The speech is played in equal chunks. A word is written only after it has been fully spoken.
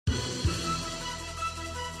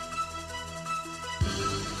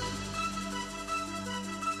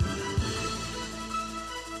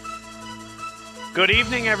Good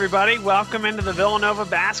evening, everybody. Welcome into the Villanova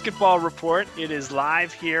Basketball Report. It is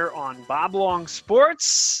live here on Bob Long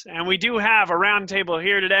Sports, and we do have a roundtable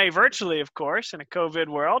here today, virtually, of course, in a COVID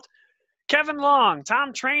world. Kevin Long,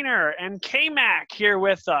 Tom Trainer, and K-Mac here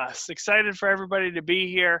with us. Excited for everybody to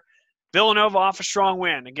be here. Villanova off a strong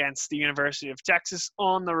win against the University of Texas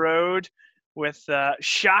on the road with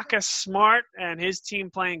Shaka Smart and his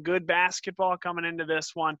team playing good basketball coming into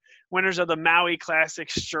this one. Winners of the Maui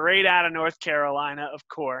Classic straight out of North Carolina, of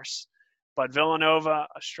course. But Villanova,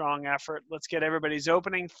 a strong effort. Let's get everybody's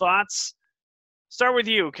opening thoughts. Start with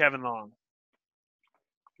you, Kevin Long.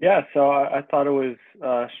 Yeah, so I thought it was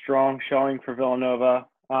a strong showing for Villanova.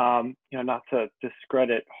 Not to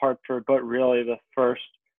discredit Hartford, but really the first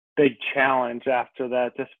big challenge after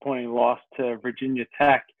that disappointing loss to Virginia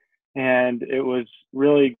Tech. And it was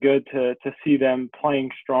really good to see them playing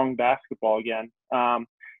strong basketball again.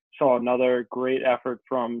 Saw another great effort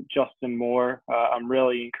from Justin Moore. I'm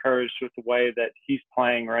really encouraged with the way that he's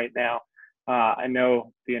playing right now. I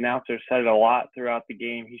know the announcer said it a lot throughout the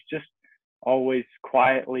game. He's just always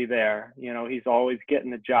quietly there. He's always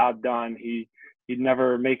getting the job done. He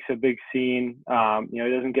never makes a big scene. He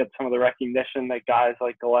doesn't get some of the recognition that guys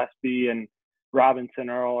like Gillespie and Robinson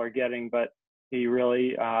Earl are getting, but he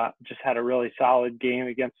really just had a really solid game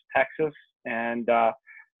against Texas, and a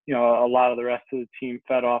lot of the rest of the team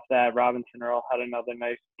fed off that. Robinson Earl had another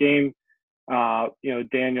nice game.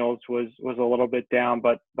 Daniels was a little bit down,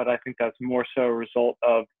 but I think that's more so a result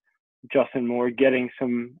of Justin Moore getting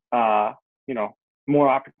some more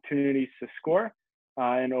opportunities to score.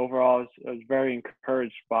 And overall, I was very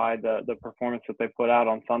encouraged by the performance that they put out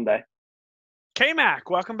on Sunday. K-Mac,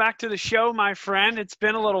 welcome back to the show, my friend. It's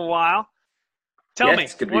been a little while. Tell me.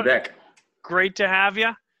 It's good to be back. Great to have you.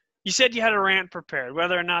 You said you had a rant prepared.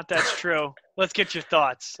 Whether or not that's true, let's get your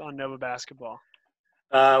thoughts on Nova basketball.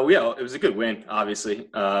 It was a good win, obviously.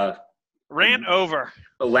 Rant over.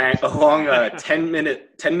 A long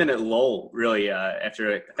 10-minute lull, really.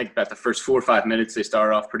 After I think about the first 4 or 5 minutes, they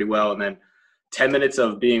started off pretty well, and then 10 minutes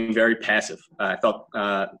of being very passive. I thought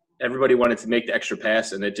everybody wanted to make the extra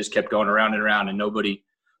pass, and it just kept going around and around, and nobody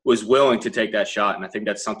was willing to take that shot. And I think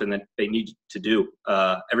that's something that they need to do.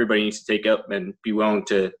 Everybody needs to take up and be willing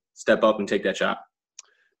to step up and take that shot.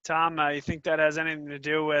 Tom, you think that has anything to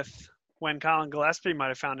do with when Colin Gillespie might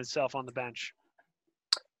have found himself on the bench?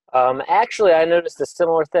 Actually, I noticed a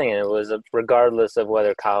similar thing, and it was regardless of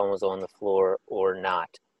whether Colin was on the floor or not.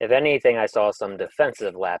 If anything, I saw some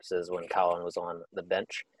defensive lapses when Colin was on the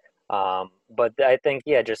bench. But I think,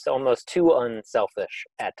 just almost too unselfish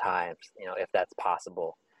at times, if that's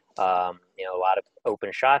possible. A lot of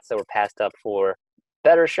open shots that were passed up for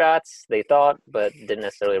better shots, they thought, but didn't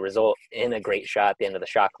necessarily result in a great shot at the end of the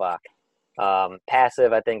shot clock.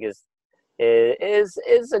 Passive, I think, is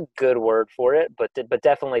a good word for it, but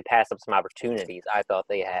definitely pass up some opportunities I thought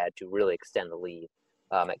they had to really extend the lead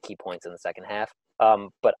at key points in the second half.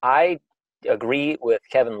 But I agree with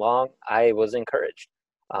Kevin Long. I was encouraged.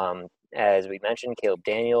 As we mentioned, Caleb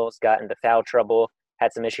Daniels got into foul trouble,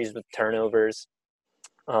 had some issues with turnovers.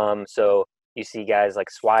 So you see guys like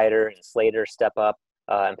Swider and Slater step up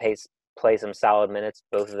and play some solid minutes.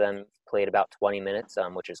 Both of them played about 20 minutes,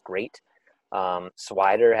 which is great.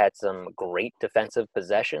 Swider had some great defensive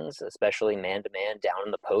possessions, especially man-to-man down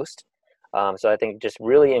in the post. So I think just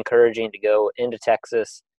really encouraging to go into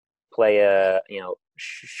Texas, play a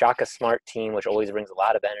Shaka Smart team, which always brings a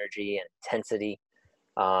lot of energy and intensity.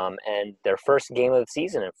 And their first game of the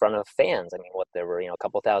season in front of fans. I mean, there were a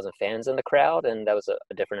couple thousand fans in the crowd, and that was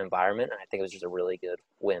a different environment. And I think it was just a really good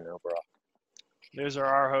win overall. Those are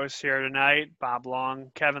our hosts here tonight: Bob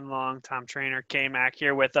Long, Kevin Long, Tom Trainer, K-Mac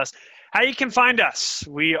here with us. How you can find us?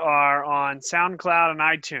 We are on SoundCloud and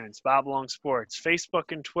iTunes, Bob Long Sports,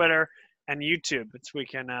 Facebook and Twitter, and YouTube. We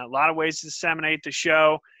can a lot of ways to disseminate the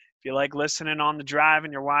show. If you like listening on the drive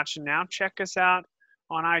and you're watching now, check us out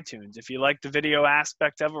on iTunes. If you like the video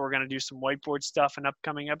aspect of it, we're going to do some whiteboard stuff in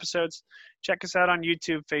upcoming episodes. Check us out on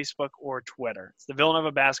YouTube, Facebook, or Twitter. It's the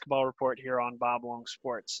Villanova Basketball Report here on Bob Long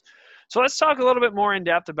Sports. So let's talk a little bit more in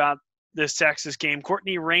depth about this Texas game.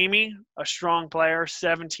 Courtney Ramey, a strong player,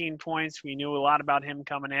 17 points. We knew a lot about him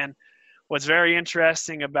coming in. What's very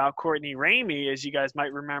interesting about Courtney Ramey is you guys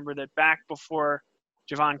might remember that back before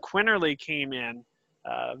Javon Quinterly came in,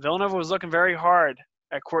 Villanova was looking very hard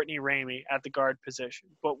at Courtney Ramey at the guard position.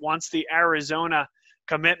 But once the Arizona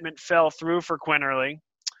commitment fell through for Quinterly,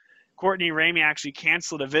 Courtney Ramey actually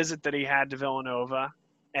canceled a visit that he had to Villanova,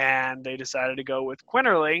 and they decided to go with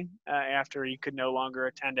Quinterly after he could no longer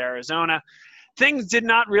attend Arizona. Things did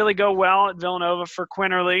not really go well at Villanova for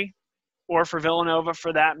Quinterly, or for Villanova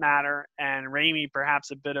for that matter, and Ramey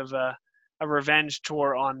perhaps a bit of a a revenge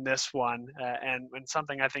tour on this one, and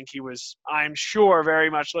something I think he was, I'm sure, very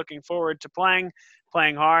much looking forward to playing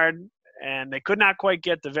hard, and they could not quite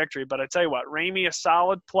get the victory. But I tell you what, Ramey, a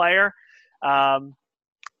solid player.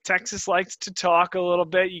 Texas likes to talk a little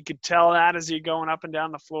bit. You could tell that as you're going up and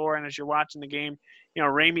down the floor and as you're watching the game. You know,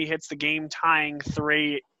 Ramey hits the game-tying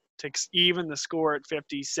three to even the score at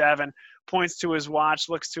 57, points to his watch,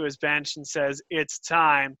 looks to his bench, and says, it's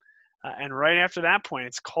time. And right after that point,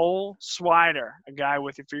 it's Cole Swider, a guy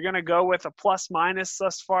with, if you're going to go with a plus-minus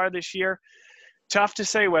thus far this year, tough to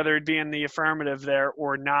say whether it'd be in the affirmative there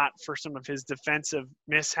or not for some of his defensive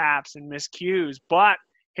mishaps and miscues, but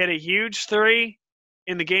hit a huge three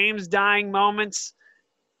in the game's dying moments.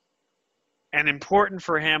 And important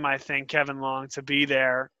for him, I think, Kevin Long, to be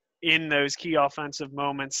there in those key offensive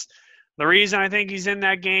moments. The reason I think he's in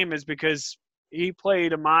that game is because he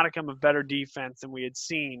played a modicum of better defense than we had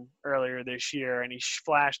seen earlier this year, and he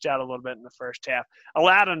flashed out a little bit in the first half,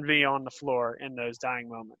 allowed him to be on the floor in those dying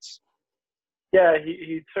moments. Yeah,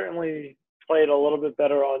 he certainly played a little bit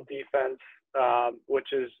better on defense, which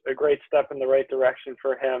is a great step in the right direction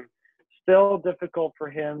for him. Still difficult for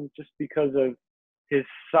him just because of his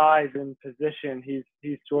size and position.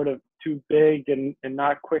 He's sort of too big and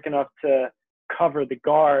not quick enough to cover the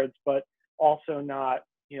guards, but also not,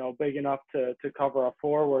 big enough to cover a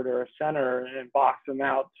forward or a center and box them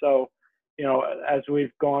out. So, as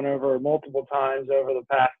we've gone over multiple times over the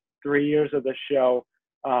past 3 years of the show,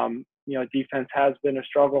 defense has been a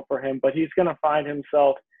struggle for him, but he's going to find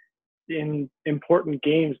himself in important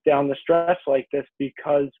games down the stretch like this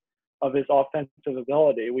because of his offensive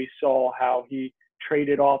ability. We saw how he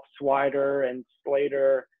traded off Swider and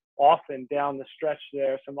Slater often down the stretch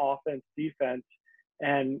there, some offense, defense.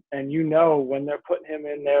 And when they're putting him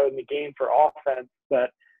in there in the game for offense, that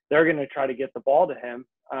they're going to try to get the ball to him.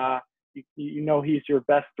 He's your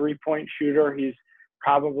best three-point shooter. He's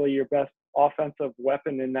probably your best offensive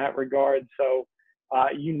weapon in that regard. So,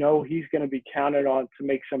 he's going to be counted on to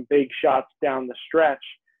make some big shots down the stretch.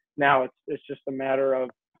 Now it's just a matter of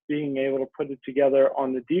being able to put it together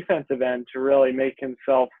on the defensive end to really make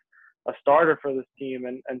himself a starter for this team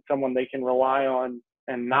and someone they can rely on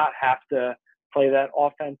and not have to play that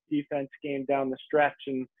offense-defense game down the stretch.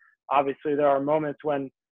 And obviously there are moments when,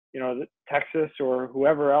 Texas or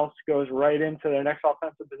whoever else goes right into their next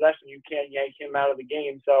offensive possession, you can't yank him out of the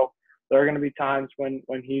game. So there are going to be times when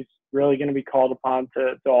he's really going to be called upon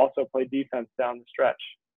to also play defense down the stretch.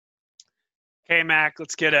 Okay, Mac,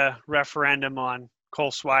 let's get a referendum on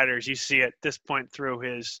Cole Swider as you see at this point through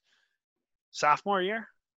his sophomore year.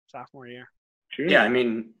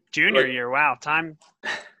 Junior year. Wow. Time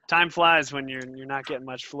flies when you're not getting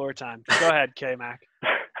much floor time. Go ahead, K-Mac.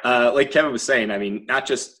 Like Kevin was saying, not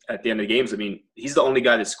just at the end of the games, he's the only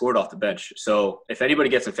guy that scored off the bench. So if anybody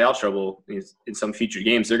gets in foul trouble in some future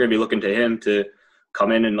games, they're going to be looking to him to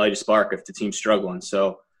come in and light a spark if the team's struggling.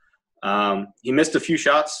 So he missed a few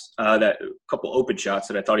shots, a couple open shots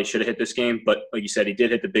that I thought he should have hit this game. But like you said, he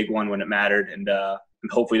did hit the big one when it mattered. And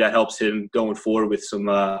hopefully that helps him going forward with some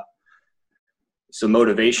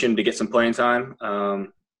motivation to get some playing time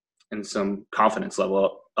and some confidence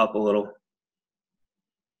level up a little.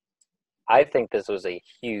 I think this was a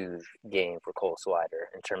huge game for Cole Swider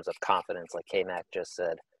in terms of confidence, like K-Mac just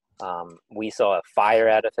said. We saw a fire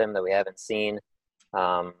out of him that we haven't seen,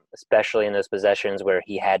 especially in those possessions where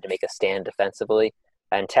he had to make a stand defensively.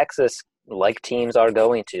 And Texas, like teams are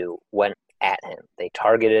going to, went at him. They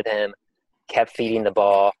targeted him, kept feeding the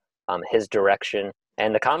ball his direction,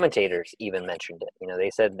 and the commentators even mentioned it.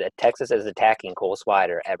 They said that Texas is attacking Cole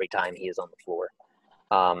Swider every time he is on the floor.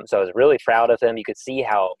 So I was really proud of him. You could see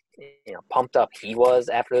how pumped up he was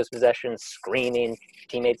after those possessions, screaming,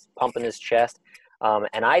 teammates pumping his chest.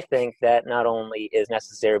 And I think that not only is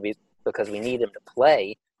necessary because we need him to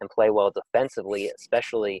play and play well defensively,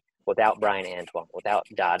 especially without Brian Antoine, without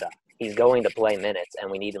Dada. He's going to play minutes, and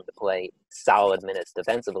we need him to play solid minutes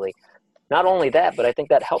defensively. Not only that, but I think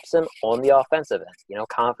that helps him on the offensive end.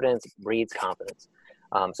 Confidence breeds confidence.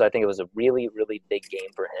 So I think it was a really, really big game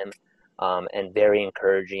for him and very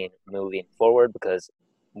encouraging moving forward because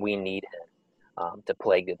we need him to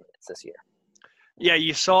play good minutes this year. Yeah,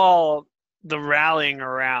 you saw the rallying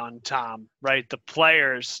around Tom, right? The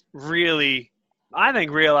players really, I think,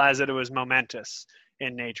 realized that it was momentous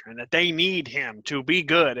in nature and that they need him to be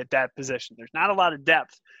good at that position. There's not a lot of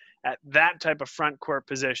depth at that type of front court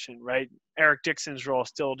position, right? Eric Dixon's role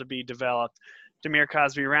still to be developed. Demir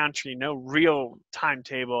Cosby-Roundtree, no real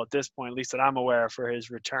timetable at this point, at least that I'm aware of, for his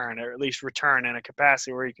return, or at least return in a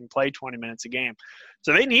capacity where he can play 20 minutes a game.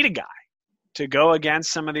 So they need a guy to go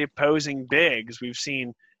against some of the opposing bigs. We've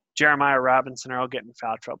seen Jeremiah Robinson Earl get in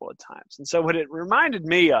foul trouble at times. And so what it reminded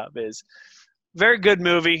me of is very good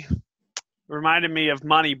movie. Reminded me of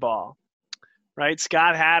Moneyball, right?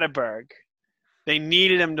 Scott Hatteberg. They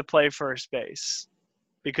needed him to play first base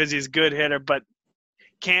because he's a good hitter, but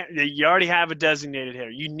you already have a designated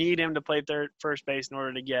hitter. You need him to play first base in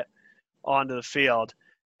order to get onto the field.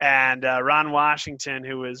 And Ron Washington,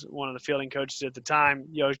 who was one of the fielding coaches at the time,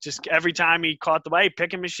 just every time he caught the ball, hey,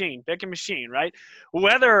 pick a machine, right?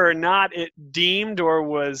 Whether or not it deemed or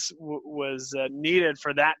was needed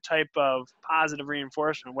for that type of positive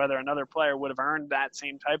reinforcement, whether another player would have earned that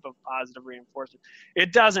same type of positive reinforcement,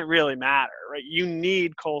 it doesn't really matter, right? You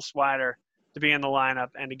need Cole Swider to be in the lineup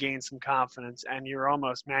and to gain some confidence, and you're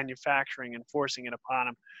almost manufacturing and forcing it upon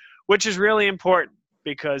him, which is really important,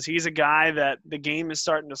 because he's a guy that the game is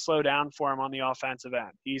starting to slow down for him on the offensive end.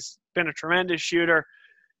 He's been a tremendous shooter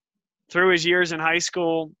through his years in high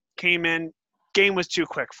school, came in, game was too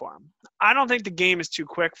quick for him. I don't think the game is too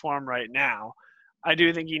quick for him right now. I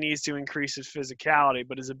do think he needs to increase his physicality,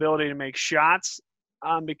 but his ability to make shots,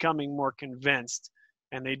 I'm becoming more convinced.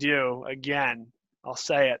 And they do, again, I'll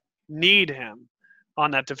say it, need him on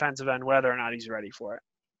that defensive end, whether or not he's ready for it.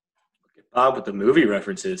 Bob with the movie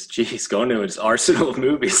references. Jeez, going to his arsenal of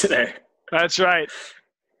movies there. That's right.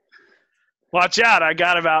 Watch out. I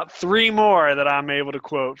got about 3 more that I'm able to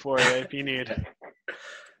quote for you if you need.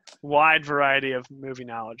 Wide variety of movie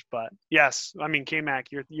knowledge. But, yes, I mean, K-Mac,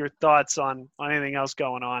 your thoughts on anything else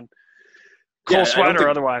going on? Cole Swider or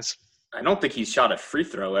otherwise? I don't think he's shot a free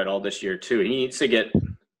throw at all this year, too. He needs to get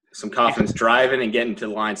some confidence driving and getting to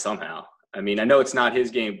the line somehow. I mean, I know it's not his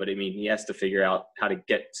game, but, I mean, he has to figure out how to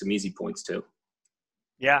get some easy points too.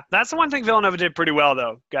 Yeah, that's the one thing Villanova did pretty well,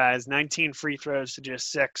 though, guys. 19 free throws to just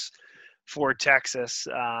 6 for Texas.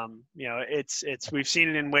 We've seen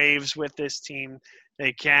it in waves with this team.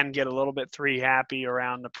 They can get a little bit three-happy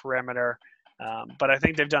around the perimeter. But I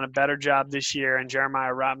think they've done a better job this year, and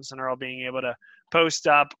Jeremiah Robinson Earl being able to post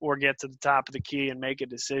up or get to the top of the key and make a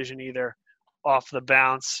decision either off the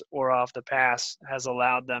bounce or off the pass has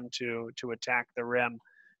allowed them to attack the rim.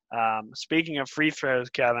 Speaking of free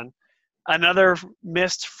throws, Kevin, another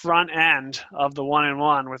missed front end of the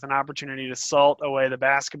 1-and-1 with an opportunity to salt away the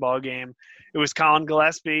basketball game. It was Colin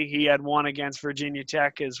Gillespie. He had one against Virginia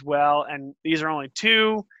Tech as well, and these are only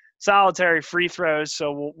 2 solitary free throws,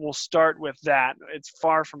 so we'll start with that. It's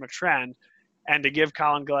far from a trend. And to give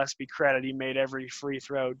Colin Gillespie credit, he made every free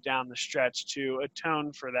throw down the stretch to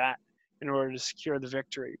atone for that in order to secure the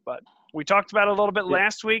victory. But we talked about it a little bit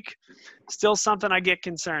last week. Still something I get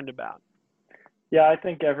concerned about. Yeah, I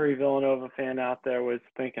think every Villanova fan out there was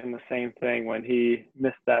thinking the same thing when he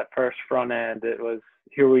missed that first front end. It was,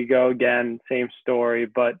 here we go again, same story,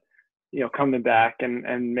 but coming back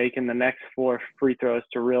and making the next 4 free throws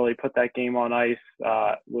to really put that game on ice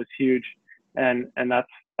was huge. And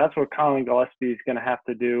that's what Colin Gillespie is going to have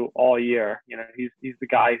to do all year. He's the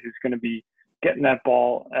guy who's going to be getting that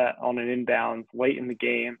ball on an inbounds late in the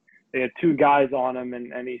game. They had 2 guys on him,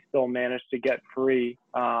 and he still managed to get free,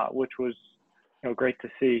 which was great to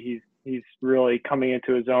see. He's really coming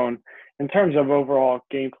into his own in terms of overall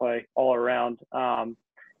gameplay all around,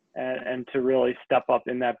 and to really step up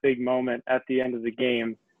in that big moment at the end of the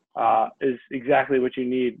game is exactly what you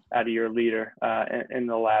need out of your leader in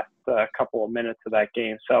the last couple of minutes of that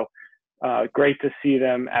game. So great to see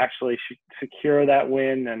them actually secure that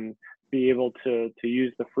win and be able to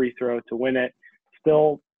use the free throw to win it.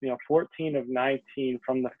 Still, 14 of 19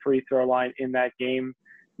 from the free throw line in that game.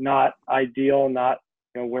 Not ideal, not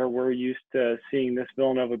where we're used to seeing this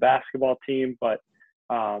Villanova basketball team, but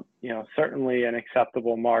certainly an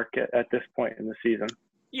acceptable mark at this point in the season.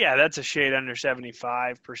 Yeah, that's a shade under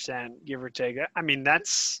 75%, give or take. I mean,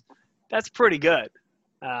 that's pretty good.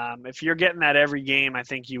 If you're getting that every game, I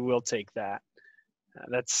think you will take that.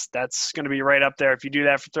 That's going to be right up there. If you do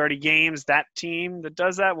that for 30 games, that team that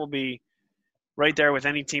does that will be right there with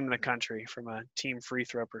any team in the country from a team free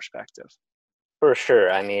throw perspective. For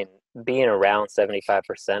sure. I mean, being around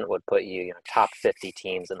 75% would put you, top 50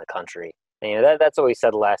 teams in the country. And, that's what we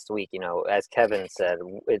said last week. As Kevin said,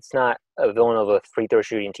 it's not a Villanova free throw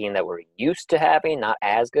shooting team that we're used to having, not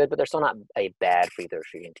as good, but they're still not a bad free throw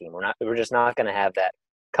shooting team. We're just not going to have that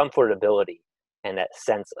comfortability and that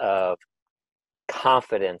sense of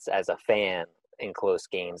confidence as a fan in close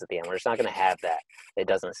games at the end. We're just not going to have that. It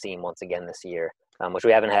doesn't seem once again this year, which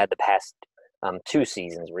we haven't had the past 2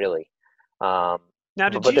 seasons really. Now,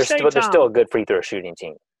 but they're still a good free throw shooting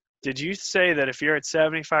team. Did you say that if you're at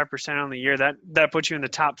 75% on the year, that puts you in the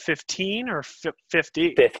top 15 or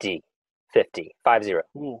 50? 50. 50.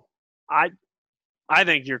 Ooh. I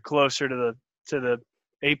think you're closer to the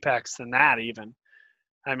apex than that even.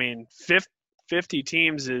 I mean, 50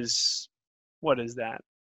 teams is, what is that?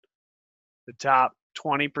 The top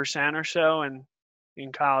 20% or so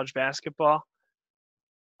in college basketball.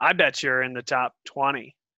 I bet you're in the top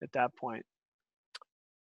 20 at that point.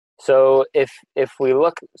 So if we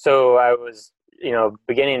look, so I was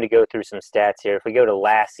beginning to go through some stats here. If we go to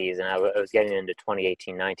last season, I was getting into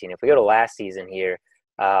 2018-19. If we go to last season here,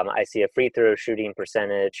 I see a free throw shooting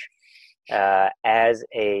percentage as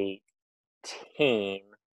a team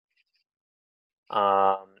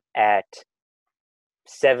at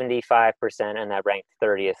 75%, and that ranked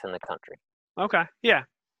 30th in the country. Okay. Yeah.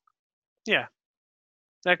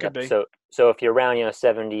 That could be. So if you're around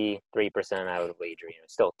 73%, I would wager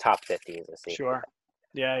still top 50 is a safe. Sure.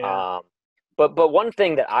 Yeah. But one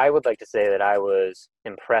thing that I would like to say that I was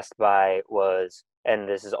impressed by was, and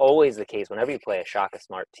this is always the case whenever you play a Shaka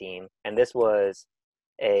Smart team, and this was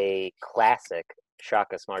a classic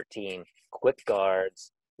Shaka Smart team: quick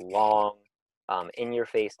guards, long, in your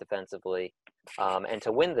face defensively, and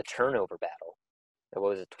to win the turnover battle. It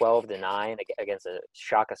was a 12-9 against a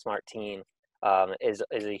Shaka Smart team. Is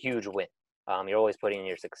a huge win. You're always putting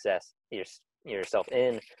yourself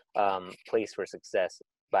in place for success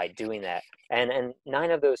by doing that. And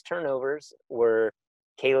 9 of those turnovers were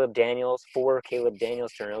Caleb Daniels, 4 Caleb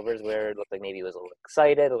Daniels turnovers where it looked like maybe he was a little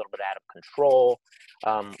excited, a little bit out of control,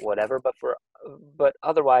 whatever. But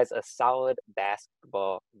otherwise, a solid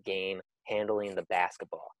basketball game handling the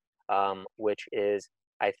basketball, which is,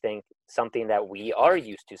 I think, something that we are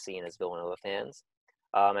used to seeing as Villanova fans.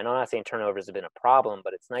 And I'm not saying turnovers have been a problem,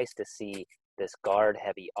 but it's nice to see this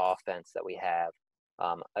guard-heavy offense that we have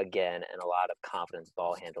again, and a lot of confidence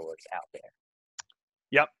ball handlers out there.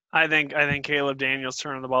 Yep, I think Caleb Daniels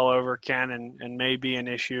turning the ball over can and may be an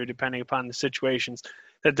issue depending upon the situations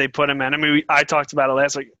that they put him in. I mean, I talked about it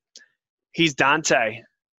last week. He's Dante,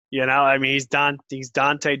 he's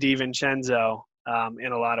Dante DiVincenzo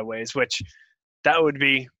in a lot of ways, which. That would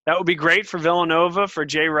be great for Villanova, for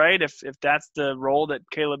Jay Wright, if that's the role that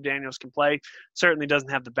Caleb Daniels can play. Certainly doesn't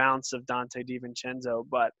have the bounce of Dante DiVincenzo,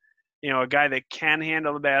 but a guy that can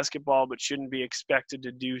handle the basketball but shouldn't be expected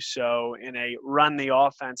to do so in a run the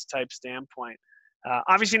offense type standpoint.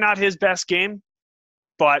 Obviously not his best game,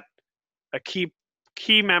 but a key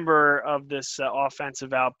member of this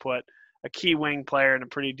offensive output, a key wing player, and a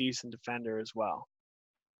pretty decent defender as well.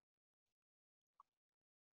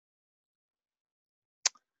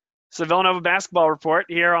 It's the Villanova Basketball Report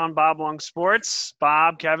here on Bob Long Sports.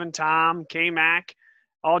 Bob, Kevin, Tom, K-Mac,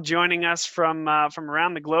 all joining us from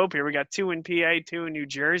around the globe here. We got 2 in PA, 2 in New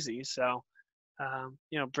Jersey. So,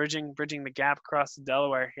 bridging the gap across the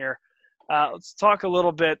Delaware here. Let's talk a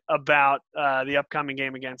little bit about the upcoming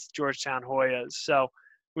game against Georgetown Hoyas. So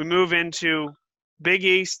we move into Big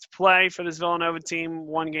East play for this Villanova team.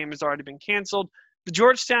 One game has already been canceled. The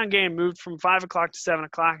Georgetown game moved from 5 o'clock to 7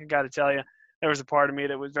 o'clock, I got to tell you. There was a part of me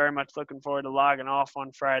that was very much looking forward to logging off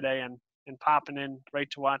on Friday and popping in right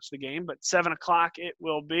to watch the game. But 7 o'clock it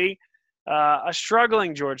will be. A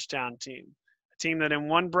struggling Georgetown team, a team that in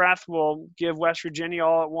one breath will give West Virginia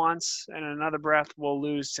all at once and in another breath will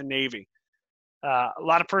lose to Navy. A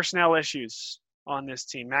lot of personnel issues on this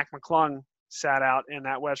team. Mac McClung sat out in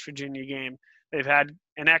that West Virginia game. They've had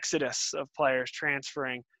an exodus of players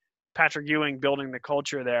transferring. Patrick Ewing building the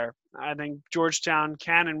culture there. I think Georgetown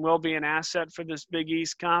can and will be an asset for this Big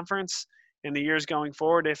East Conference in the years going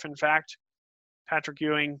forward if, in fact, Patrick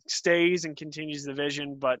Ewing stays and continues the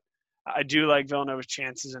vision. But I do like Villanova's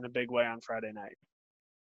chances in a big way on Friday night.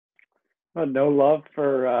 Well, no love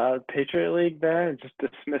for Patriot League there, just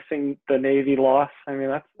dismissing the Navy loss. I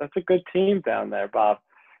mean, that's a good team down there, Bob.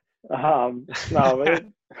 In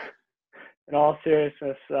all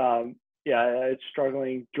seriousness, it's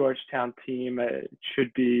struggling Georgetown team. It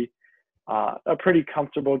should be a pretty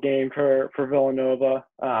comfortable game for Villanova.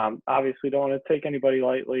 Obviously, don't want to take anybody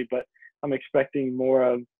lightly, but I'm expecting more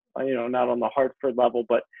of, not on the Hartford level,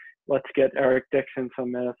 but let's get Eric Dixon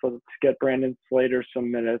some minutes. Let's get Brandon Slater some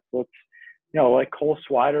minutes. Let's, let Cole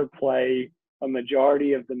Swider play a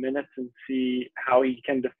majority of the minutes and see how he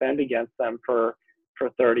can defend against them for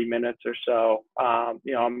 30 minutes or so.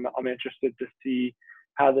 I'm interested to see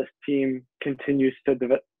how this team continues to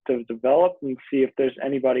develop and see if there's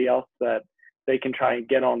anybody else that they can try and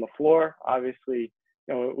get on the floor. Obviously,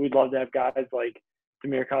 we'd love to have guys like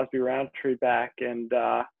Demir Cosby-Roundtree back and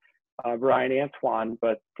Brian Antoine,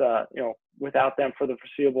 but without them for the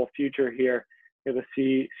foreseeable future here, to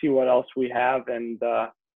see what else we have and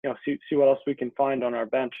see what else we can find on our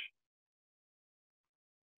bench.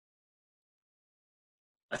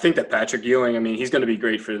 I think that Patrick Ewing, he's going to be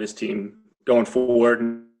great for this team going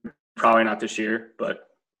forward. Probably not this year, but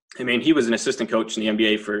I mean, he was an assistant coach in the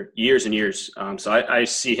NBA for years and years. So I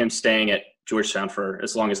see him staying at Georgetown for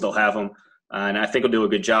as long as they'll have him. And I think he'll do a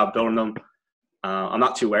good job building them. I'm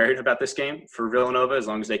not too worried about this game for Villanova as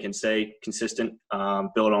long as they can stay consistent,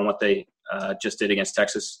 build on what they just did against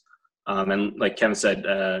Texas. And like Kevin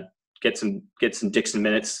said, get some Dixon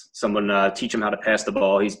minutes. Someone teach him how to pass the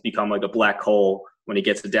ball. He's become like a black hole when he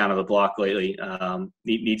gets it down to the block lately.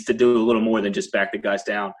 He needs to do a little more than just back the guys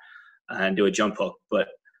down and do a jump hook. But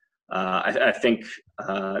I think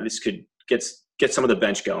this could get some of the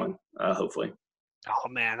bench going, hopefully. Oh,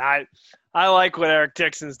 man, I like what Eric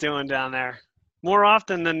Dixon's doing down there. More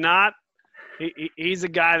often than not, he's a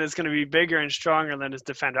guy that's going to be bigger and stronger than his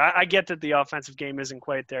defender. I get that the offensive game isn't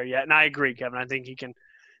quite there yet, and I agree, Kevin. I think he can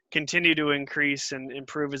continue to increase and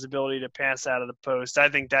improve his ability to pass out of the post. I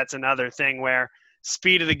think that's another thing where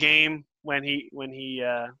speed of the game, when he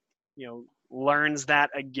learns that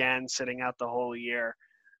again, sitting out the whole year,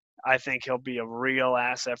 I think he'll be a real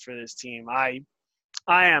asset for this team. I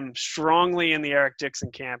am strongly in the Eric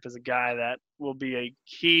Dixon camp as a guy that will be a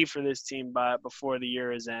key for this team before the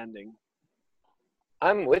year is ending.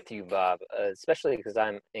 I'm with you, Bob, especially because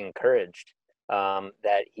I'm encouraged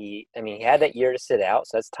that he had that year to sit out,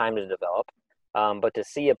 so that's time to develop. But to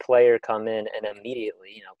see a player come in and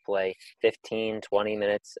immediately, play 15, 20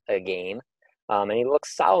 minutes a game, and he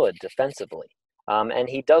looks solid defensively. And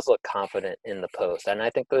he does look confident in the post, and I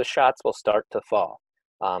think those shots will start to fall.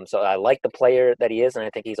 So I like the player that he is, and I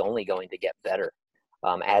think he's only going to get better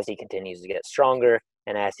as he continues to get stronger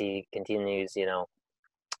and as he continues,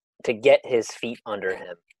 to get his feet under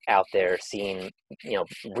him out there seeing,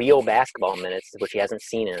 real basketball minutes, which he hasn't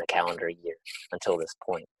seen in a calendar year until this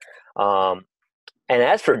point. And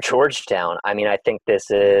as for Georgetown, I think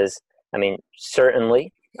this is,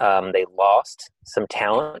 certainly they lost some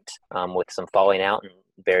talent with some falling out and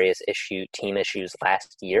various team issues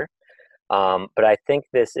last year. But I think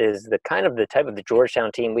this is the type of the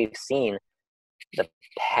Georgetown team we've seen the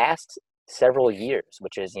past several years,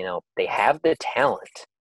 which is, they have the talent.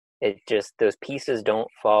 It just, those pieces don't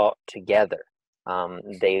fall together.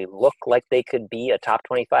 They look like they could be a top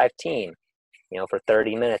 25 team, for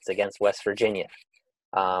 30 minutes against West Virginia.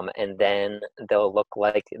 And then they'll look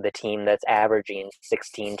like the team that's averaging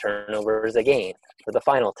 16 turnovers a game for the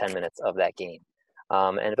final 10 minutes of that game.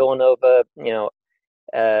 And Villanova,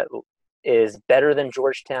 is better than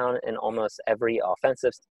Georgetown in almost every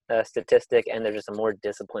offensive statistic, and they're just a more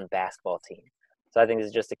disciplined basketball team. So I think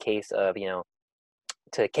it's just a case of,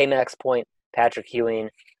 to K-Mac's point, Patrick Ewing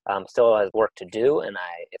still has work to do, and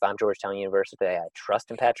if I'm Georgetown University, I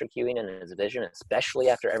trust in Patrick Ewing and his vision, especially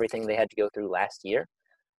after everything they had to go through last year.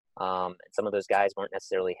 And some of those guys weren't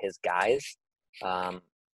necessarily his guys,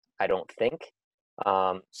 I don't think.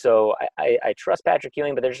 So I trust Patrick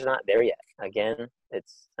Ewing, but they're just not there yet. Again,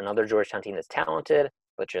 it's another Georgetown team that's talented,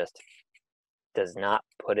 but just does not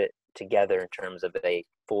put it together in terms of a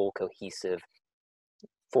full, cohesive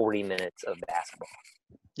 40 minutes of basketball.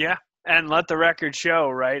 Yeah, and let the record show,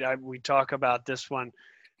 right? We talk about this one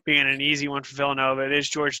being an easy one for Villanova. It is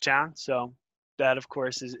Georgetown, so that, of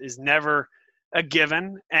course, is never a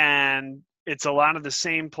given, and it's a lot of the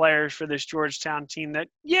same players for this Georgetown team that,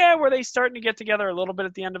 were they starting to get together a little bit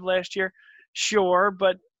at the end of last year? Sure,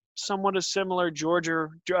 but somewhat a similar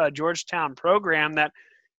Georgetown program that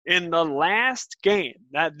in the last game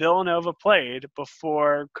that Villanova played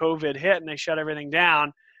before COVID hit and they shut everything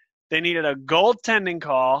down, they needed a goaltending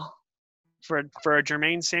call for a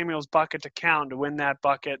Jermaine Samuels bucket to count to win that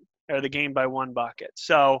bucket or the game by one bucket.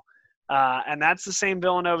 So, and that's the same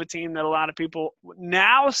Villanova team that a lot of people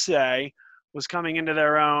now say was coming into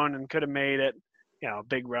their own and could have made it, a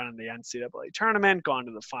big run in the NCAA tournament, gone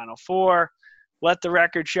to the Final Four. Let the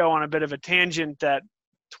record show on a bit of a tangent that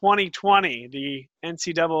 2020, the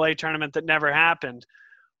NCAA tournament that never happened,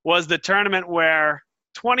 was the tournament where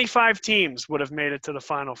 25 teams would have made it to the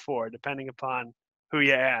Final Four, depending upon who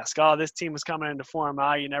you ask. Oh, this team was coming into form.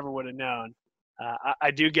 You never would have known. I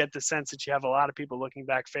do get the sense that you have a lot of people looking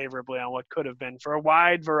back favorably on what could have been for a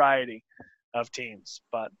wide variety of teams.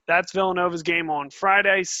 But that's Villanova's game on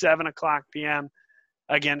Friday, 7:00 p.m.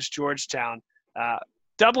 against Georgetown.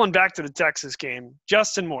 Doubling back to the Texas game,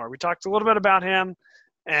 Justin Moore. We talked a little bit about him,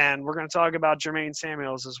 and we're going to talk about Jermaine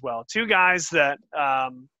Samuels as well. Two guys that,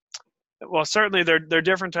 certainly they're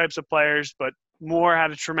different types of players, but Moore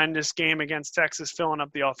had a tremendous game against Texas, filling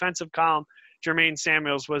up the offensive column. Jermaine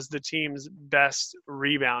Samuels was the team's best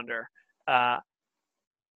rebounder.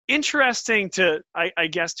 Interesting to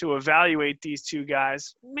evaluate these two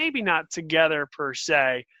guys, maybe not together per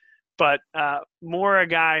se, but Moore, a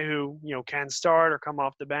guy who, can start or come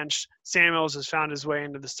off the bench. Samuels has found his way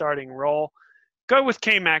into the starting role. go with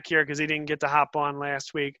K-Mac here because he didn't get to hop on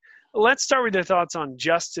last week. Let's start with your thoughts on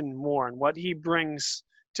Justin Moore and what he brings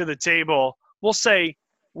to the table. We'll say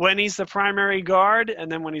when he's the primary guard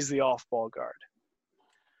and then when he's the off-ball guard.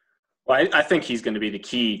 Well, I think he's going to be the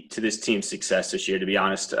key to this team's success this year, to be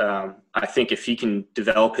honest. I think if he can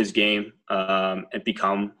develop his game and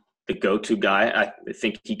become the go-to guy, I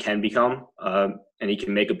think he can become, and he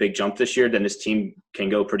can make a big jump this year, then this team can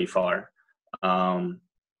go pretty far.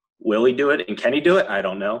 Will he do it and can he do it? I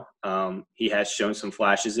don't know. He has shown some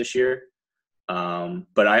flashes this year,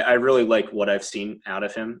 but I really like what I've seen out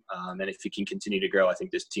of him. And if he can continue to grow, I think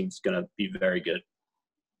this team's going to be very good.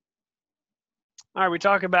 All right, we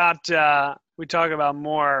talk about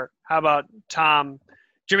Moore. How about Tom?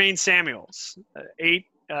 Jermaine Samuels,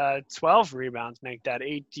 12 rebounds, make that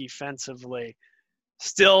 8 defensively.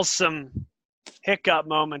 Still some hiccup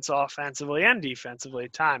moments offensively and defensively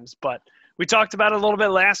at times, but we talked about it a little bit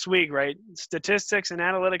last week, right? Statistics and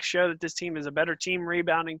analytics show that this team is a better team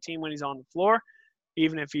rebounding team when he's on the floor,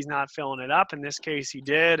 even if he's not filling it up. In this case, he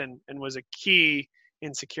did and was a key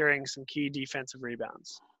in securing some key defensive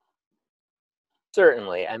rebounds.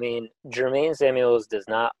 Certainly. I mean, Jermaine Samuels does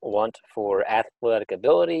not want for athletic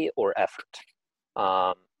ability or effort.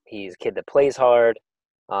 He's a kid that plays hard,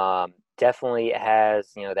 definitely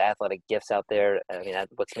has, the athletic gifts out there. I mean,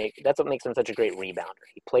 that's what makes him such a great rebounder.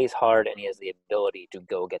 He plays hard and he has the ability to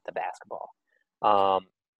go get the basketball.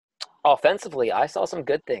 Offensively, I saw some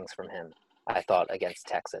good things from him, I thought, against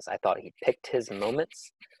Texas. I thought he picked his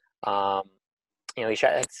moments. He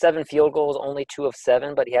shot 7 field goals, only 2 of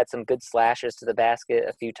 7, but he had some good slashes to the basket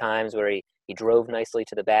a few times where he drove nicely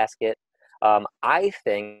to the basket. I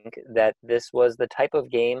think that this was the type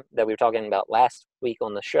of game that we were talking about last week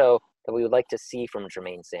on the show that we would like to see from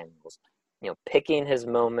Jermaine Samuels. Picking his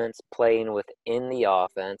moments, playing within the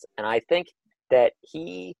offense, and I think that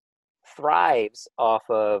he thrives off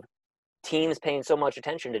of teams paying so much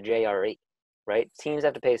attention to JRE. Right? Teams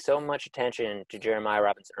have to pay so much attention to Jeremiah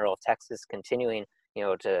Robinson Earl. Texas continuing,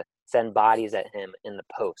 to send bodies at him in the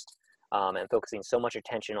post and focusing so much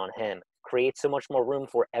attention on him creates so much more room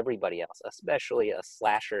for everybody else, especially a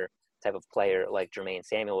slasher type of player like Jermaine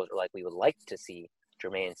Samuels, or like we would like to see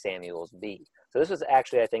Jermaine Samuels be. So this was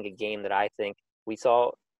actually, I think, a game that I think we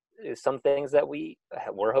saw some things that we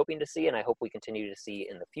were hoping to see, and I hope we continue to see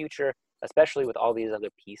in the future, especially with all these other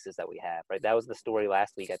pieces that we have, right? That was the story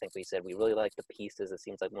last week. I think we said we really like the pieces. It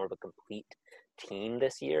seems like more of a complete team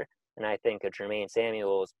this year. And I think Jermaine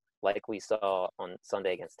Samuels, like we saw on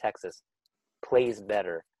Sunday against Texas, plays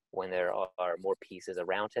better when there are more pieces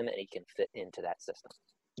around him and he can fit into that system.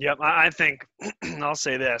 Yep, I think I'll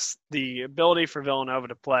say this. The ability for Villanova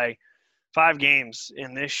to play 5 games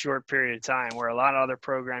in this short period of time, where a lot of other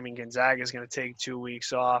programming, Gonzaga is going to take 2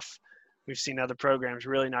 weeks off. We've seen other programs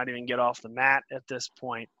really not even get off the mat at this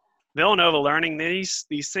point. Villanova learning these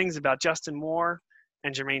things about Justin Moore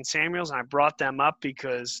and Jermaine Samuels, and I brought them up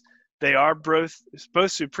because they are both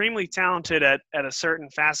supremely talented at a certain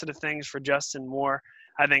facet of things. For Justin Moore,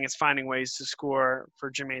 I think it's finding ways to score. For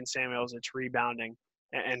Jermaine Samuels, it's rebounding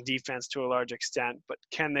and defense to a large extent. But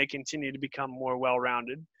can they continue to become more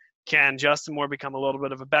well-rounded? Can Justin Moore become a little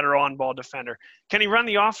bit of a better on-ball defender? Can he run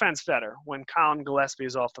the offense better when Colin Gillespie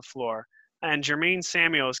is off the floor? And Jermaine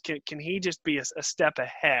Samuels, can he just be a step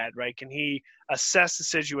ahead, right? Can he assess the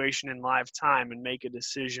situation in live time and make a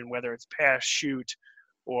decision, whether it's pass, shoot,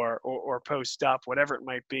 or post up, whatever it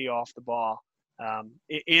might be off the ball,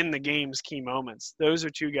 in the game's key moments? Those are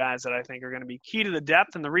 2 guys that I think are going to be key to the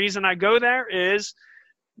depth. And the reason I go there is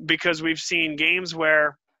because we've seen games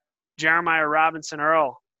where Jeremiah Robinson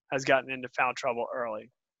Earl has gotten into foul trouble early.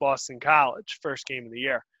 Boston College, first game of the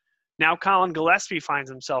year. Now Colin Gillespie finds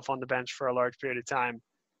himself on the bench for a large period of time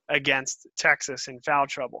against Texas in foul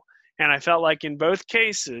trouble. And I felt like in both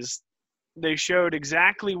cases, they showed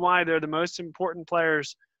exactly why they're the most important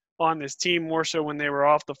players on this team, more so when they were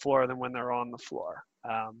off the floor than when they're on the floor.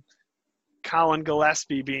 Colin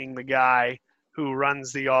Gillespie being the guy who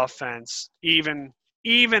runs the offense, even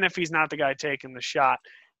if he's not the guy taking the shot,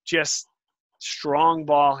 just strong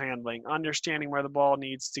ball handling, understanding where the ball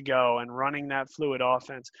needs to go, and running that fluid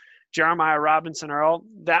offense. Jeremiah Robinson Earl,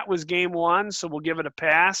 that was game 1, so we'll give it a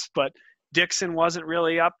pass, but Dixon wasn't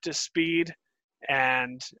really up to speed,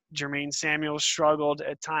 and Jermaine Samuels struggled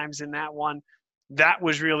at times in that one. That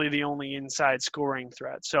was really the only inside scoring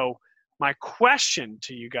threat. So my question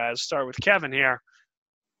to you guys, start with Kevin here,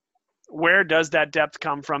 where does that depth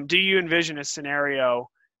come from? Do you envision a scenario,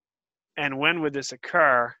 and when would this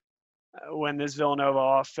occur, when this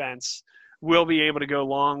Villanova offense will be able to go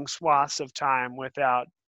long swaths of time without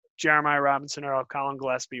Jeremiah Robinson Earl, Colin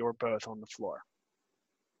Gillespie, or both on the floor?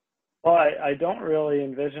 Well, I don't really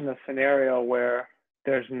envision a scenario where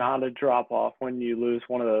there's not a drop off when you lose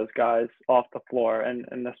one of those guys off the floor, and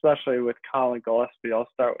especially with Colin Gillespie. I'll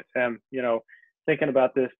start with him. Thinking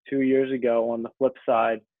about this 2 years ago, on the flip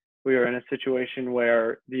side, we were in a situation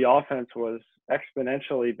where the offense was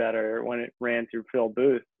exponentially better when it ran through Phil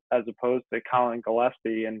Booth as opposed to Colin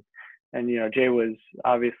Gillespie, and Jay was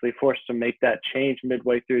obviously forced to make that change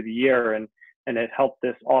midway through the year, and it helped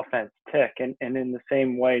this offense tick. And in the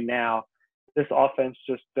same way now, this offense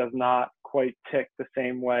just does not quite tick the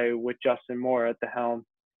same way with Justin Moore at the helm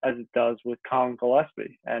as it does with Colin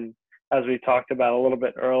Gillespie. And as we talked about a little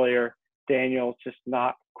bit earlier, Daniel's just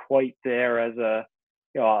not quite there as a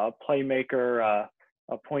playmaker,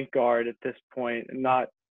 a point guard at this point, and not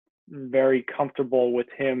very comfortable with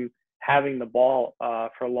him having the ball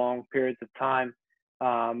for long periods of time.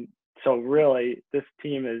 So really, this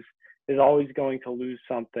team is always going to lose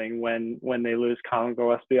something when they lose Colin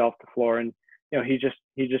Gillespie off the floor. And he just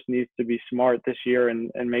needs to be smart this year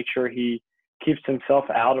and make sure he keeps himself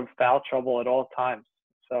out of foul trouble at all times.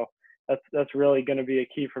 So that's really going to be a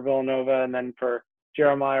key for Villanova. And then for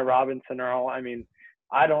Jeremiah Robinson-Earl, I mean,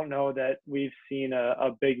 I don't know that we've seen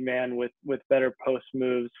a big man with better post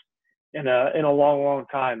moves in a long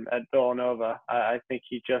time at Villanova. I think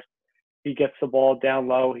he gets the ball down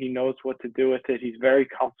low. He knows what to do with it. He's very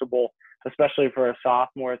comfortable, especially for a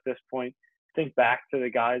sophomore at this point. Think back to the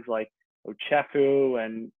guys like Ochefu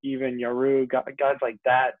and even Yaru, guys like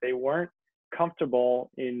that. They weren't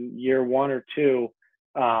comfortable in year one or two,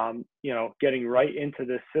 getting right into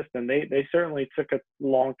this system. They certainly took a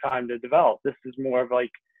long time to develop. This is more of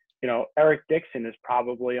like, Eric Dixon is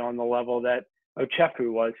probably on the level that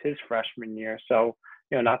Ochefu was his freshman year. So,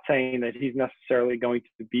 not saying that he's necessarily going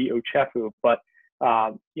to be Ochefu, but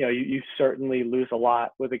you certainly lose a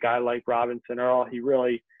lot with a guy like Robinson-Earl. He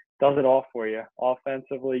really does it all for you,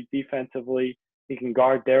 offensively, defensively. He can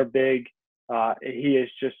guard their big. He is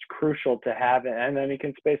just crucial to have it, and then he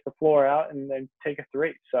can space the floor out and then take a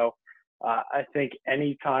three. So I think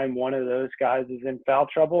anytime one of those guys is in foul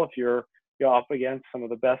trouble, if you're up against some of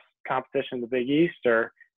the best competition in the Big East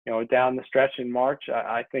or down the stretch in March,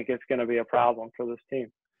 I think it's going to be a problem for this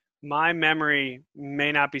team. My memory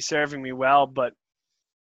may not be serving me well, but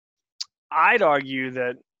I'd argue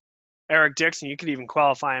that Eric Dixon, you could even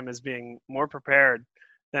qualify him as being more prepared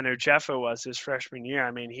than Ochefu was his freshman year.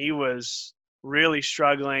 I mean, he was really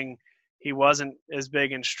struggling. He wasn't as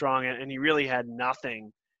big and strong, and he really had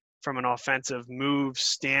nothing from an offensive move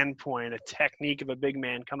standpoint, a technique of a big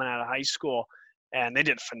man coming out of high school. And they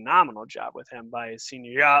did a phenomenal job with him by his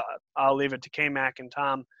senior year. I'll leave it to K-Mac and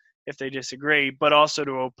Tom if they disagree, but also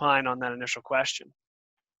to opine on that initial question.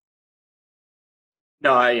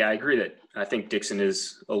 No, I agree that I think Dixon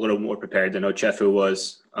is a little more prepared than Ochefu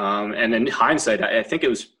was. And in hindsight, I think it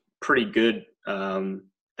was pretty good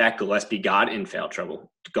that Gillespie got in foul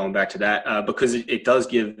trouble, going back to that, because it does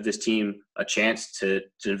give this team a chance to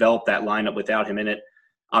develop that lineup without him in it.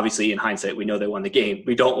 Obviously, in hindsight, we know they won the game.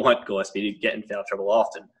 We don't want Gillespie to get in foul trouble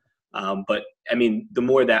often. But, I mean, the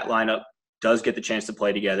more that lineup does get the chance to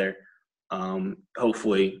play together,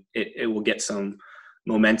 hopefully it will get some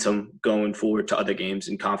momentum going forward to other games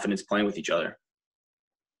and confidence playing with each other.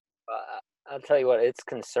 I'll tell you what, it's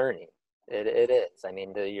concerning. It is. I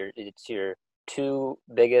mean, it's your two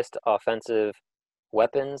biggest offensive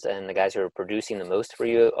weapons and the guys who are producing the most for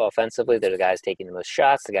you offensively. They're the guys taking the most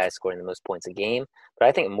shots, the guys scoring the most points a game. But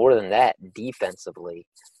I think more than that, defensively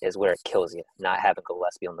is where it kills you. Not having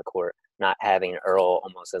Gillespie on the court, not having Earl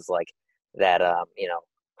almost as like that,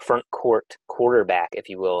 front court quarterback, if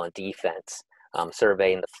you will, in defense,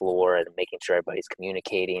 surveying the floor and making sure everybody's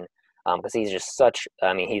communicating. Because he's just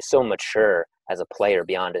he's so mature as a player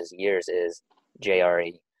beyond his years is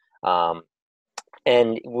JRE.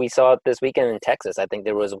 And we saw it this weekend in Texas. I think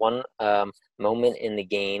there was one moment in the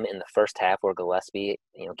game in the first half where Gillespie,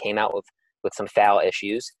 came out with some foul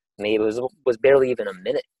issues. Maybe it was barely even a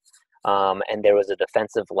minute, and there was a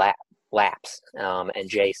defensive lapse, and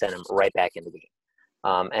Jay sent him right back in the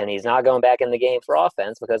game. And he's not going back in the game for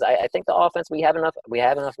offense because I think the offense we have enough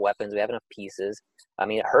weapons, we have enough pieces. I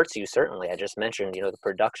mean, it hurts you certainly. I just mentioned the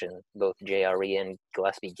production both JRE and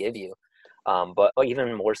Gillespie give you. But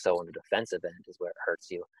even more so on the defensive end is where it hurts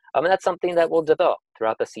you. And that's something that will develop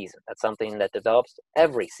throughout the season. That's something that develops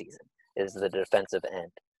every season is the defensive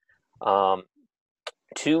end.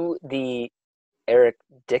 To the Eric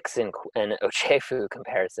Dixon and Ochefu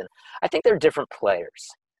comparison, I think they're different players.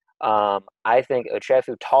 I think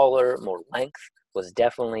Ochefu, taller, more length, was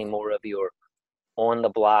definitely more of your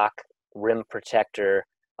on-the-block, rim protector,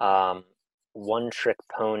 one-trick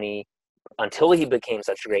pony, until he became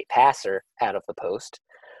such a great passer out of the post.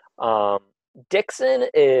 Dixon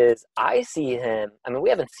I see him, I mean, we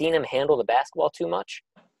haven't seen him handle the basketball too much.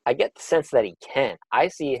 I get the sense that he can. I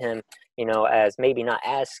see him, as maybe not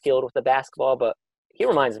as skilled with the basketball, but he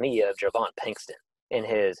reminds me of Javon Pinkston in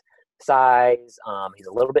his size. He's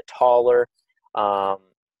a little bit taller,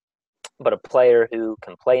 but a player who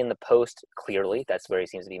can play in the post clearly. That's where he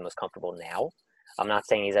seems to be most comfortable now. I'm not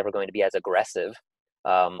saying he's ever going to be as aggressive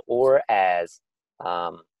or as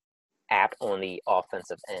apt on the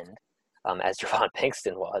offensive end as Javon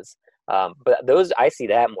Pinkston was. But I see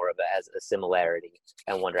that more of as a similarity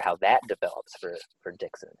and wonder how that develops for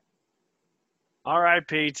Dixon.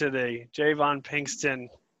 RIP to the Javon Pinkston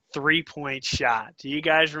 3-point shot. Do you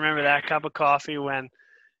guys remember that cup of coffee when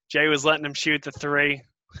Jay was letting him shoot the three?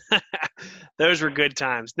 Those were good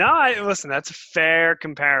times. No, listen, that's a fair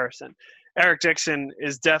comparison. Eric Dixon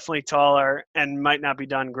is definitely taller and might not be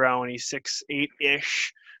done growing. He's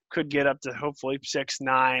 6'8"-ish, could get up to hopefully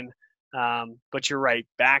 6'9". But you're right,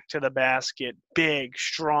 back to the basket, big,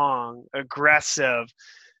 strong, aggressive.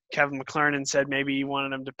 Kevin McClernand said maybe he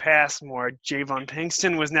wanted him to pass more. Javon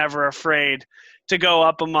Pinkston was never afraid to go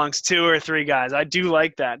up amongst 2 or 3 guys. I do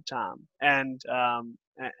like that, Tom. And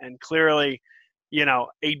clearly,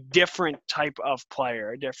 a different type of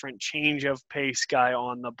player, a different change of pace guy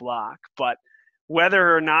on the block. But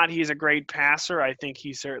whether or not he's a great passer, I think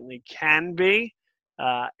he certainly can be.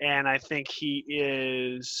 And I think he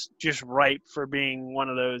is just ripe for being one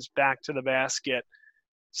of those back to the basket,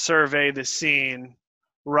 survey the scene,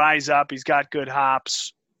 rise up, he's got good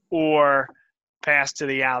hops, or pass to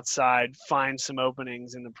the outside, find some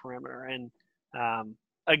openings in the perimeter. And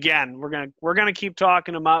again, we're gonna keep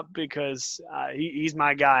talking him up because he's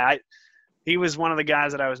my guy. He was one of the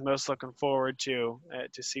guys that I was most looking forward to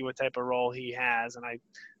see what type of role he has, and I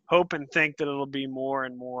hope and think that it'll be more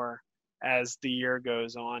and more as the year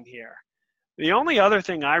goes on here. The only other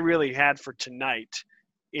thing I really had for tonight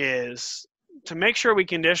is to make sure we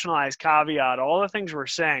conditionalize, caveat all the things we're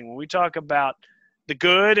saying when we talk about the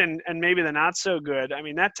good and maybe the not so good. I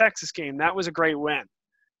mean, that Texas game, that was a great win.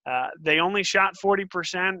 They only shot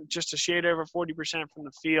 40%, just a shade over 40% from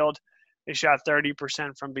the field. They shot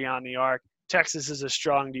 30% from beyond the arc. Texas is a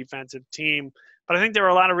strong defensive team, but I think there were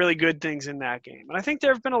a lot of really good things in that game. And I think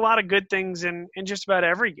there have been a lot of good things in just about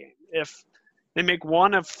every game. If they make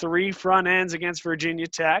one of 3 front ends against Virginia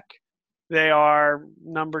Tech, they are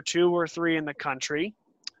number 2 or 3 in the country.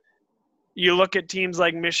 You look at teams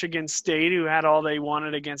like Michigan State, who had all they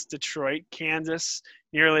wanted against Detroit. Kansas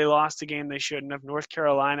nearly lost a game they shouldn't have. North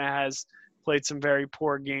Carolina has played some very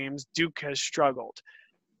poor games. Duke has struggled.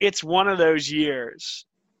 It's one of those years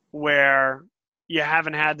where you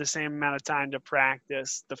haven't had the same amount of time to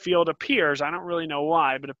practice. The field appears, I don't really know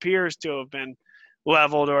why, but appears to have been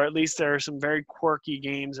leveled, or at least there are some very quirky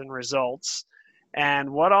games and results. And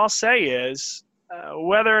what I'll say is,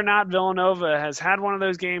 whether or not Villanova has had one of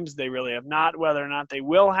those games, they really have not. Whether or not they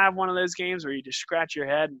will have one of those games where you just scratch your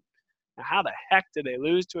head, how the heck did they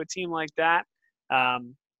lose to a team like that?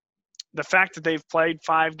 The fact that they've played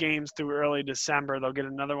 5 games through early December, they'll get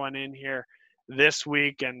another one in here this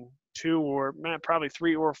week, and 2 or probably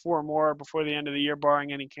 3 or 4 more before the end of the year,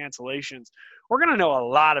 barring any cancellations. We're going to know a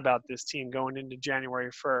lot about this team going into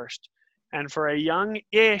January 1st. And for a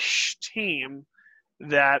young-ish team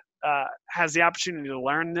that has the opportunity to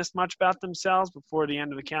learn this much about themselves before the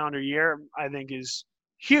end of the calendar year, I think is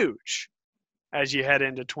huge as you head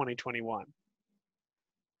into 2021.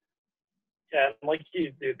 Yeah, like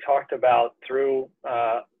you talked about through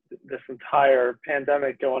this entire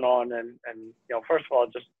pandemic going on, and first of all,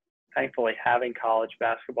 just thankfully having college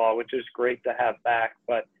basketball, which is great to have back,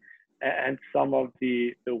 but and some of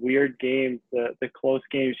the weird games, the close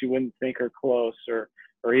games you wouldn't think are close,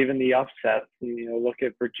 or even the upsets. Look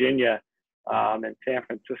at Virginia and San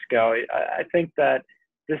Francisco. I think that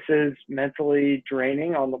this is mentally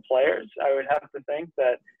draining on the players. I would have to think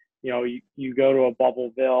that you go to a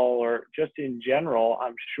Bubbleville, or just in general,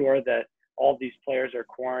 I'm sure that all these players are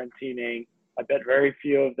quarantining. I bet very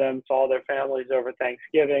few of them saw their families over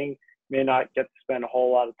Thanksgiving, may not get to spend a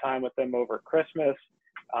whole lot of time with them over Christmas.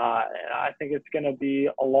 And I think it's going to be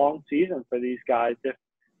a long season for these guys if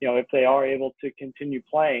they are able to continue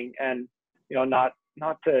playing. And, not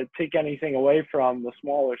to take anything away from the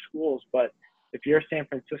smaller schools, but if you're San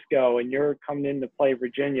Francisco and you're coming in to play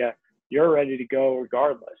Virginia, you're ready to go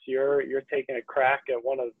regardless. You're taking a crack at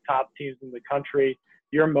one of the top teams in the country.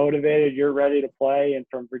 You're motivated. You're ready to play. And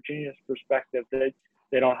from Virginia's perspective,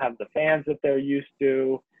 they don't have the fans that they're used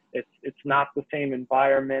to. It's not the same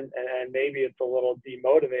environment, and maybe it's a little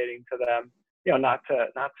demotivating to them. Not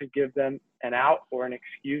to give them an out or an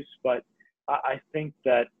excuse, but I think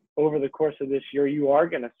that over the course of this year, you are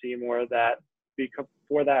going to see more of that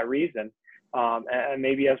for that reason. And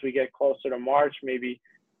maybe as we get closer to March, maybe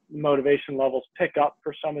motivation levels pick up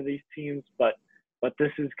for some of these teams. But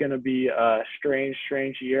this is going to be a strange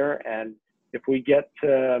year. And if we get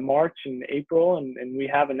to March and April and we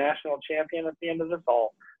have a national champion at the end of this,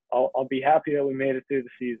 I'll be happy that we made it through the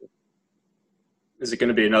season. Is it going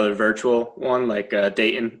to be another virtual one like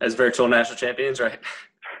Dayton as virtual national champions, right?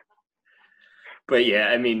 But yeah,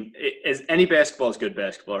 I mean, any basketball is good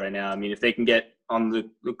basketball right now. I mean, if they can get on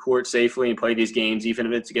the court safely and play these games, even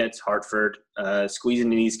if it's against Hartford,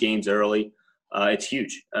 squeezing in these games early, it's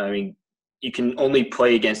huge. I mean, you can only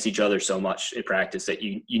play against each other so much in practice that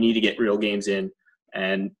you need to get real games in.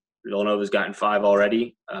 And Villanova's gotten 5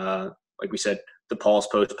 already. Like we said, DePaul's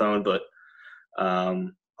postponed, but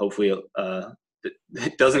hopefully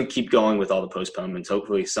it doesn't keep going with all the postponements.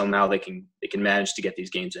 Hopefully somehow they can manage to get these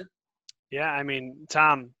games in. Yeah, I mean,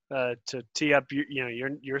 Tom, to tee up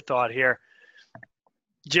your thought here,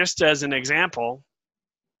 just as an example,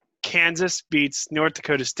 Kansas beats North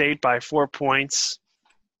Dakota State by 4 points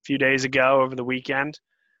a few days ago over the weekend.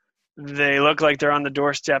 They look like they're on the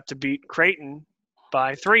doorstep to beat Creighton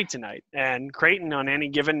by 3 tonight. And Creighton on any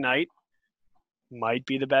given night might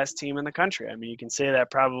be the best team in the country. I mean, you can say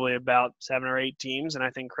that probably about 7 or 8 teams, and I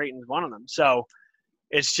think Creighton's one of them. So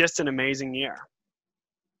it's just an amazing year.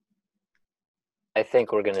 I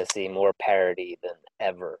think we're going to see more parity than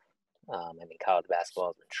ever. I mean, college basketball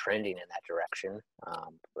has been trending in that direction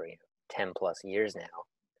for 10-plus years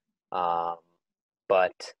now.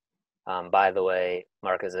 But by the way,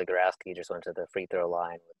 Marcus Zagorowski just went to the free throw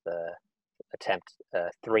line with the attempt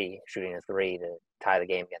shooting a 3 to tie the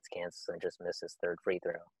game against Kansas and just missed his 3rd free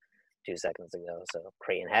throw 2 seconds ago. So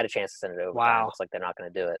Creighton had a chance to send it over. Wow. Looks like they're not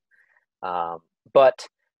going to do it. But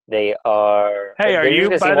they are. Hey, are you,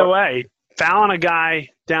 by the way, fouling a guy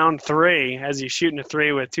down 3 as he's shooting a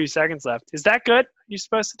 3 with 2 seconds left? Is that good? You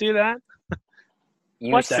supposed to do that?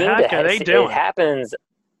 What the heck are they doing? It happens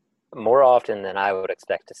more often than I would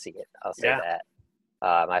expect to see it. I'll say that.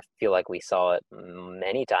 I feel like we saw it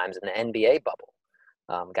many times in the NBA bubble.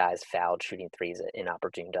 Guys fouled shooting 3s at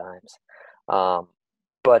inopportune times.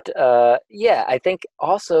 But I think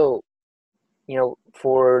also,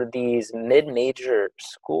 for these mid-major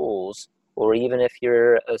schools, or even if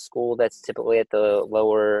you're a school that's typically at the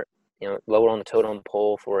lower on the totem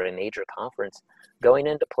pole for a major conference, going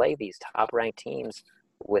in to play these top-ranked teams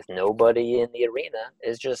with nobody in the arena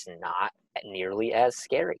is just not nearly as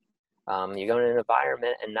scary. You go in an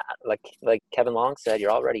environment and not, like Kevin Long said,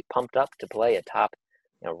 you're already pumped up to play a top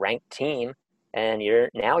ranked team, and you're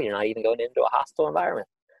not even going into a hostile environment.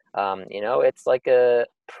 It's like a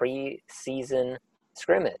pre-season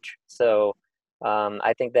scrimmage. So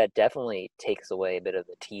I think that definitely takes away a bit of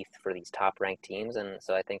the teeth for these top-ranked teams. And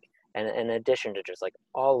so I think, and in addition to just like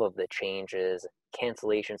all of the changes,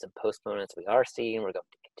 cancellations, and postponements we are seeing, we're going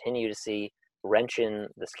to continue to see wrenching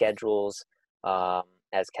the schedules,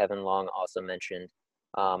 as Kevin Long also mentioned.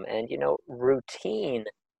 And, routine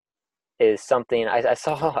is something I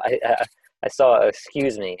saw,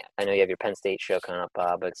 excuse me, I know you have your Penn State show coming up,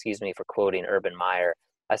 but excuse me for quoting Urban Meyer.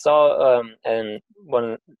 I saw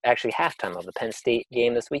actually halftime of the Penn State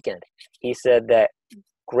game this weekend. He said that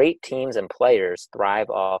great teams and players thrive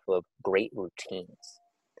off of great routines.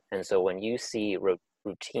 And so when you see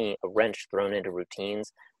a wrench thrown into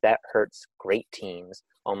routines, that hurts great teams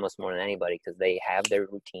almost more than anybody because they have their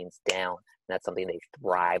routines down. And that's something they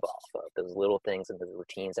thrive off of, those little things and the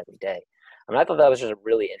routines every day. I mean, I thought that was just a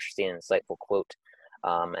really interesting and insightful quote.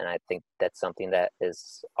 And I think that's something that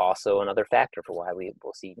is also another factor for why we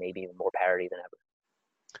will see maybe even more parity than ever.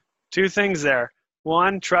 2 things there.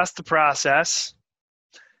 1, trust the process.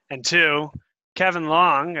 And 2, Kevin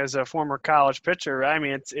Long, as a former college pitcher, I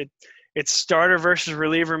mean, it's starter versus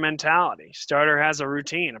reliever mentality. Starter has a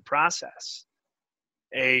routine, a process,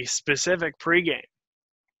 a specific pregame.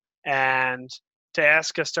 And to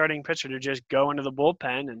ask a starting pitcher to just go into the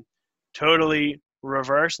bullpen and totally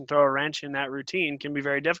reverse and throw a wrench in that routine can be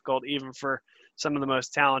very difficult, even for some of the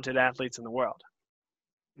most talented athletes in the world.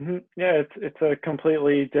 Mm-hmm. Yeah, it's a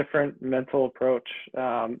completely different mental approach.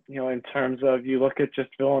 In terms of, you look at just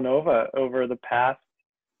Villanova over the past,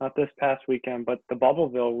 not this past weekend, but the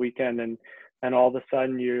Bubbleville weekend, and all of a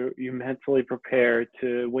sudden you mentally prepare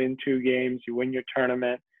to win 2 games, you win your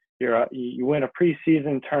tournament, you win a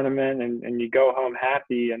preseason tournament, and you go home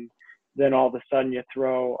happy, and then all of a sudden you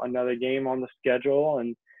throw another game on the schedule,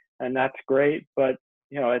 and that's great, but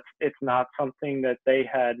it's not something that they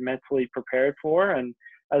had mentally prepared for. And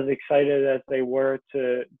as excited as they were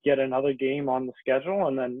to get another game on the schedule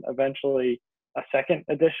and then eventually a second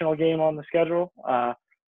additional game on the schedule,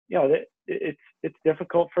 it's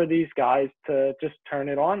difficult for these guys to just turn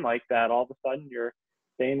it on like that. All of a sudden, you're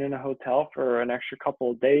staying in a hotel for an extra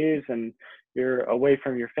couple of days, and you're away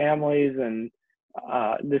from your families, and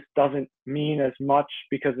this doesn't mean as much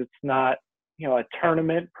because it's not, a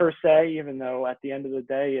tournament per se, even though at the end of the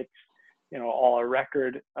day, it's, all a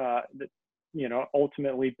record that,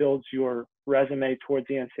 ultimately builds your resume towards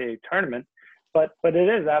the NCAA tournament. But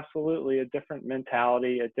it is absolutely a different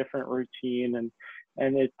mentality, a different routine,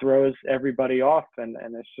 and it throws everybody off. And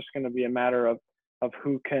it's just going to be a matter of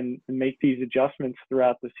who can make these adjustments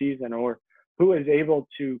throughout the season, or who is able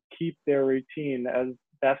to keep their routine as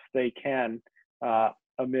best they can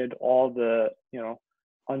amid all the,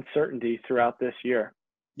 uncertainty throughout this year.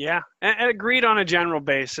 Yeah, and agreed on a general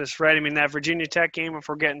basis, right? I mean, that Virginia Tech game, if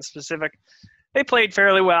we're getting specific, they played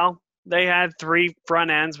fairly well. They had 3 front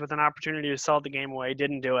ends with an opportunity to salt the game away,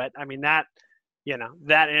 didn't do it. I mean, that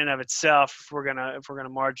that in and of itself, if we're gonna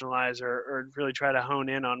marginalize or really try to hone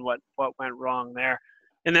in on what went wrong there.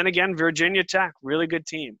 And then again, Virginia Tech, really good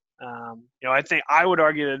team. I think I would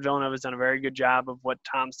argue that Villanova's done a very good job of what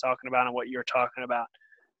Tom's talking about and what you're talking about,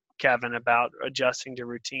 Kevin, about adjusting to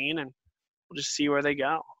routine, and we'll just see where they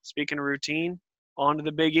go. Speaking of routine, on to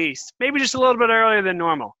the Big East. Maybe just a little bit earlier than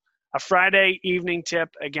normal. A Friday evening tip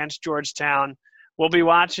against Georgetown. We'll be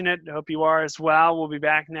watching it. I hope you are as well. We'll be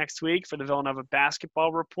back next week for the Villanova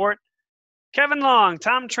Basketball Report. Kevin Long,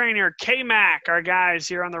 Tom Trainer, K-Mac, our guys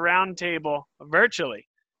here on the roundtable virtually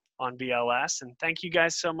on BLS. And thank you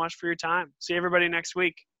guys so much for your time. See everybody next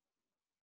week.